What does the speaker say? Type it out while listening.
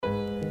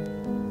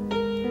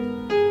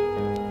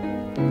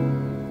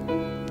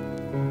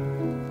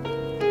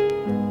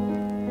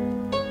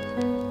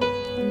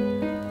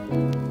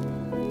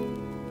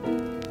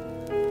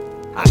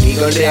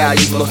Con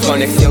realismos,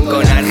 conexión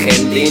con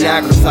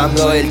Argentina,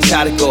 cruzando el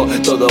charco,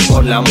 todo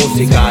por la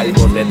música, al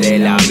borde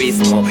del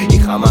abismo, y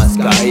jamás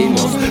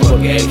caímos,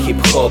 porque el hip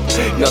hop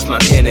nos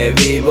mantiene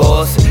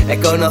vivos. He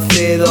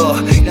conocido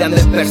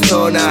grandes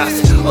personas,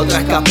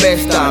 otras que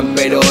apestan,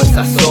 pero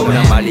esas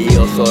sobran.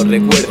 Valiosos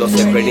recuerdos,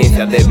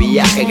 experiencias de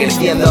viaje,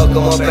 creciendo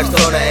como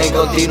persona en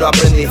continuo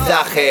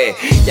aprendizaje.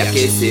 Y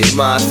aquí sin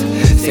más,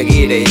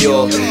 seguiré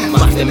yo,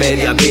 más de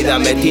media vida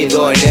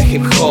metido en el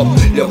hip hop.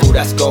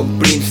 Locuras con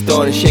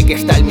Princeton, Shake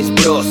Style mis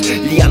bros,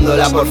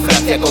 liándola por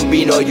Francia con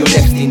vino y un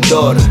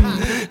extintor.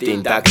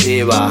 Tinta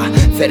activa,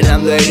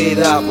 cerrando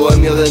heridas,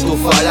 bohemio de tus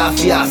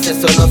falacias,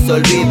 eso no se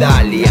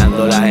olvida.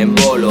 Liándola en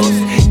bolos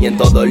y en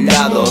todos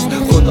lados,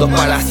 juntos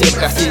para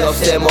siempre así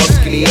nos hemos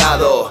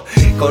criado.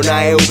 Con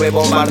AEV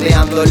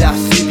bombardeando la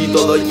city,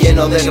 todo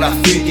lleno de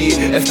graffiti,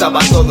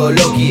 estaba todo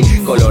loki.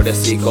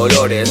 Colores y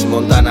colores,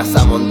 montanas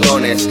a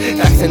montones,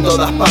 tracks en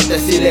todas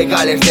partes,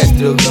 ilegales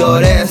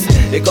destructores.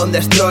 Y con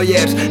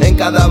destroyers en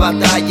cada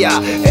batalla,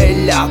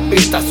 en la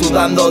pista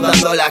sudando,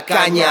 dando la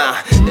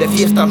caña. De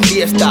fiesta en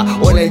fiesta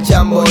o en el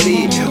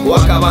jamboree, o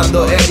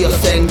acabando ellos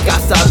en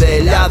casa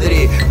de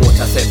ladri.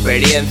 Muchas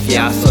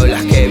experiencias son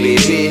las que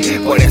viví,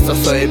 por eso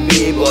soy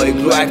vivo y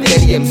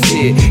writer y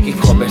MC.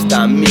 Hip hop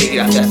está en mí,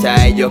 gracias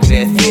a ello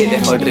crecí.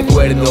 Dejo el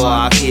recuerdo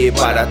aquí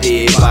para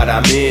ti y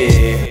para mí.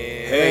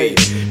 Hey,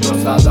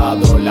 nos ha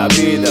dado la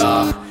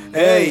vida.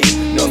 Hey,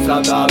 nos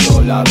ha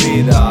dado la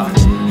vida.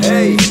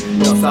 Hey,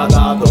 nos ha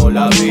dado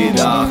la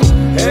vida.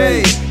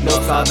 Hey, nos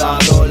ha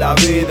dado la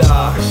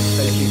vida.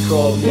 El hip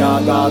hop me ha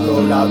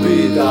dado la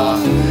vida.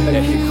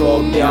 El hip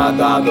hop me ha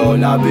dado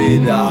la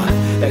vida.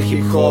 El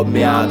hip hop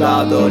me ha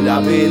dado la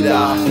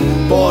vida.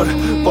 Por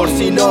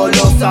si no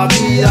lo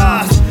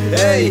sabías.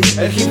 Hey,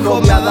 el hip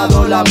hop me ha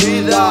dado la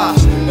vida.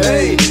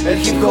 Hey,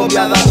 el hip hop me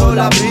ha dado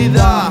la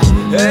vida.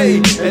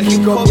 Hey, el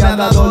hip hop me ha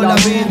dado la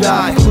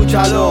vida.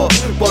 Escúchalo,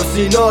 por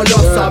si no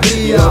lo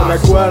sabías. Lo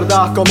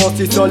recuerdas como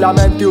si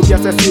solamente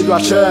hubiese sido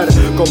ayer,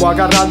 como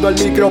agarrando el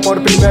micro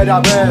por primera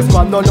vez,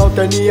 cuando no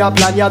tenía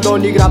planeado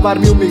ni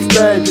grabarme un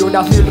mixtape, y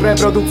unas 1000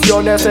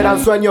 reproducciones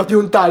eran sueños de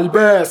un tal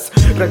vez.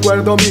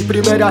 Recuerdo mis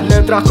primeras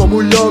letras como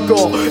un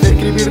loco,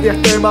 escribir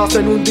 10 temas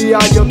en un día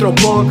y otro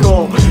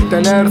poco,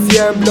 tener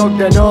 100 blocs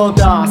de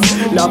notas,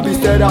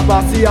 lapiceras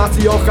vacías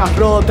y hojas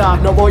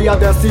rotas. No voy a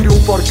decir un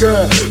porqué,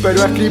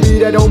 pero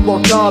escribir era un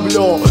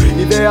vocablo.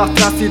 Ideas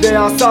tras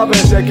ideas,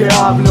 sabes de qué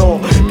hablo.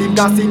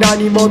 Tinta sin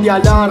ánimo de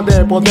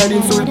alarde, poder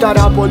insultar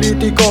a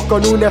políticos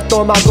con un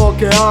estómago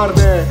que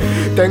arde.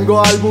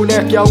 Tengo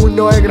álbumes que aún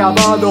no he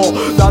grabado,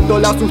 dando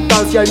la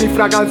sustancia y mi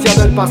fragancia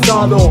del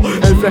pasado.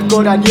 El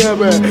frescor a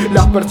nieve,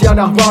 las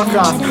persianas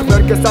bajas,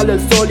 ver que sale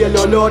el sol y el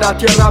olor a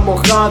tierra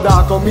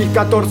mojada. Con mis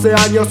 14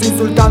 años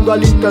insultando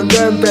al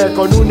intendente,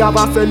 con una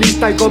base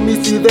lista y con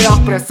mis ideas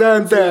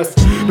presentes.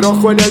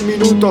 Rojo en el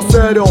minuto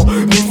cero,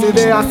 mis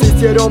ideas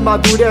hicieron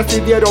madurez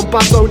y dieron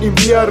paso a un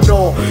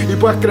invierno. Y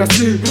pues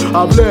crecí,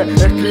 hablé,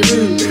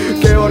 escribí,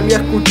 Keor me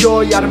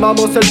escuchó y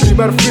armamos el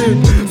primer fit.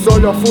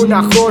 Solo fue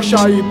una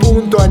joya y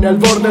punto, en el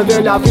borde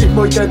del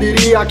abismo, y te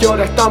diría que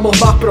ahora estamos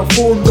más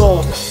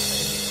profundos.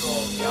 El hip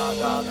hop me ha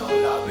dado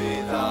la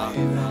vida.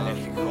 El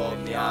hip hop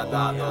me ha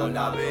dado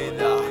la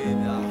vida.